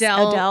 Oh yes,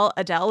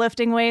 Adele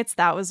lifting weights.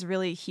 That was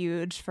really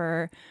huge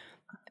for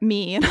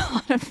me and a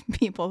lot of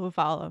people who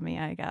follow me,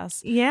 I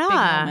guess.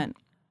 Yeah.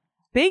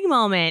 Big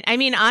moment. I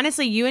mean,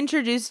 honestly, you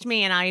introduced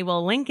me, and I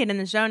will link it in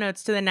the show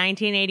notes, to the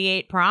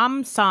 1988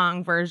 prom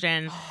song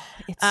version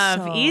of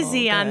so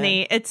Easy good. on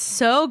the. It's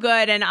so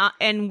good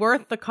and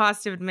worth the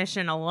cost of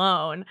admission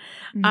alone.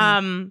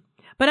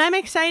 But I'm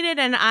excited,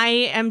 and I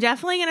am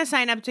definitely going to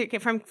sign up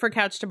for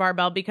Couch to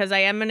Barbell because I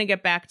am going to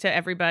get back to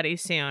everybody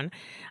soon.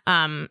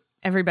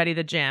 Everybody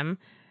the gym,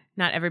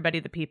 not everybody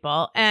the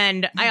people.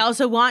 And I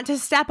also want to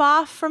step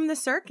off from the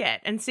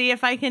circuit and see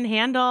if I can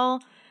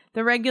handle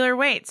the regular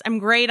weights. I'm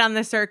great on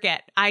the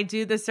circuit. I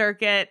do the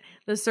circuit.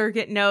 The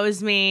circuit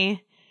knows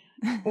me.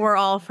 We're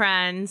all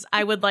friends.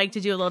 I would like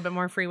to do a little bit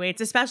more free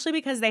weights, especially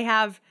because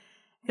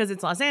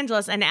it's Los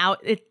Angeles and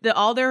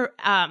all their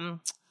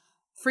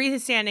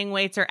freestanding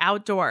weights are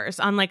outdoors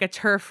on like a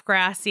turf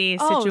grassy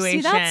situation. Oh,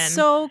 see, that's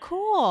so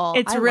cool.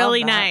 It's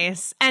really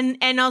nice.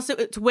 And also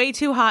it's way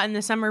too hot in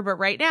the summer, but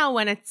right now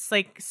when it's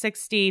like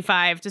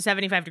 65 to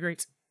 75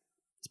 degrees,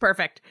 it's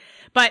perfect.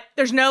 But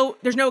there's no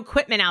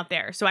equipment out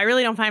there. So I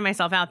really don't find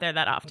myself out there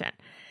that often.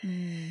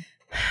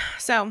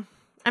 So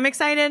I'm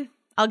excited.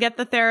 I'll get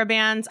the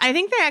TheraBands. I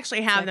think they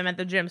actually have them at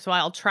the gym, so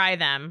I'll try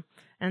them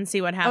and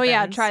see what happens. Oh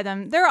yeah, try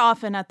them. They're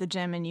often at the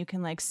gym and you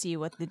can like see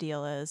what the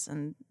deal is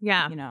and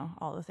you know,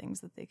 all the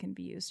things that they can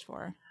be used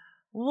for.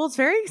 Well, it's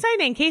very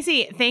exciting.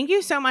 Casey, thank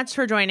you so much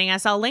for joining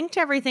us. I'll link to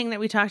everything that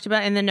we talked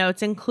about in the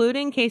notes,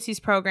 including Casey's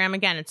program.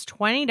 Again, it's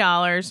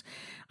 $20.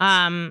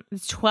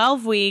 It's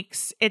 12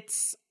 weeks.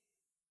 It's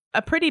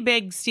a pretty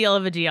big steal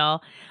of a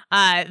deal.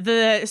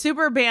 The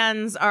super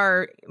bands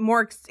are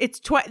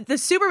the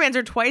super bands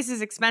are twice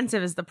as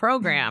expensive as the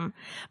program,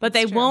 but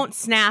they won't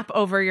snap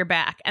over your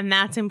back. And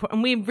that's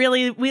important.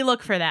 We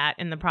look for that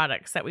in the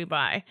products that we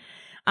buy.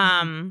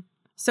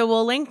 So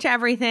we'll link to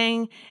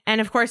everything.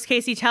 And of course,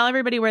 Casey, tell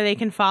everybody where they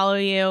can follow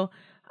you,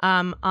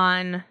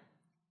 on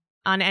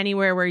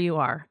anywhere where you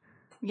are.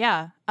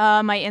 Yeah.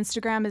 My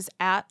Instagram is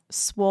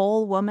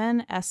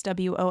 @swolewoman,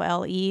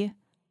 SWOLE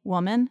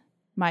woman.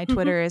 My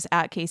Twitter is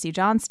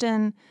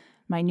 @CaseyJohnston.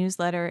 My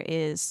newsletter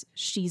is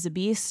She's a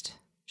Beast,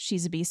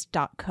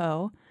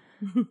 she'sabeast.co.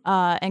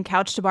 And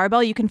Couch to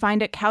Barbell, you can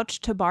find at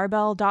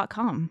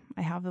couchtobarbell.com.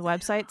 I have the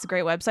website. It's a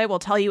great website. We'll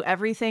tell you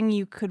everything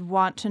you could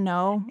want to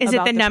know. Is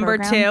it the number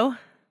program. 2?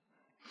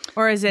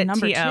 Or is it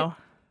number TO? 2.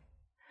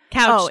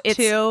 Couch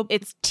 2.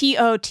 It's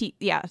TOT.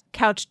 Yeah,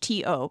 Couch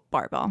TO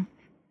Barbell.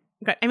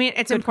 Good. I mean,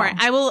 it's Good important.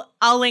 call.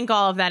 I'll link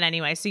all of that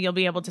anyway, so you'll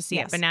be able to see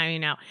it. But now you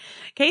know.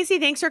 Casey,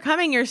 thanks for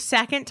coming. Your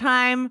second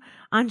time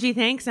on G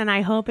Thanks, and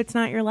I hope it's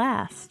not your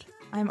last.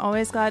 I'm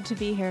always glad to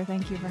be here.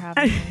 Thank you for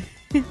having me.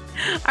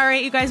 All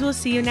right, you guys, we'll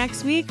see you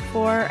next week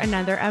for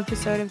another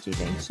episode of G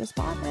Thanks Just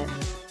Bought It.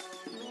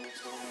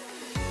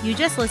 You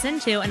just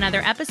listened to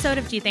another episode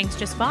of G Thanks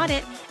Just Bought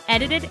It,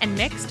 edited and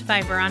mixed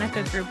by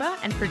Veronica Gruba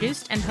and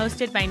produced and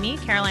hosted by me,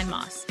 Caroline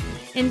Moss.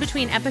 In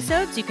between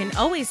episodes, you can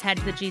always head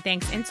to the G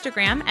Thanks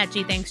Instagram at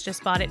G Thanks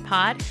Just Bought It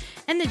Pod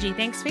and the G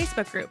Thanks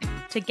Facebook group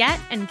to get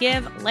and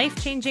give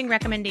life-changing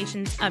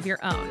recommendations of your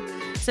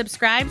own.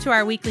 Subscribe to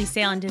our weekly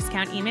sale and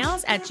discount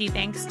emails at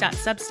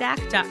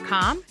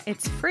gthanks.substack.com.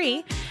 It's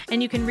free.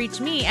 And you can reach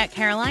me at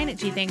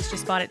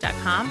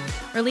Caroline@gthanksjustboughtit.com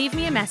or leave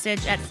me a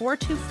message at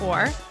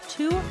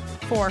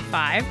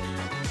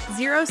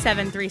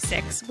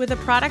 424-245-0736 with a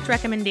product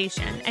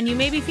recommendation, and you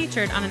may be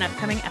featured on an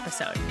upcoming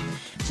episode.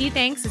 G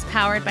Thanks is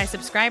powered by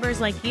subscribers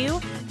like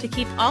you. To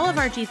keep all of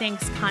our G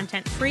Thanks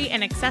content free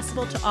and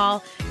accessible to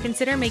all,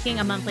 consider making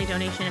a monthly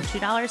donation of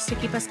 $2 to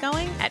keep us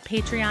going at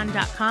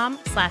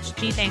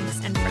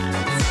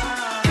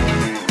patreon.com/gthanksandfriends.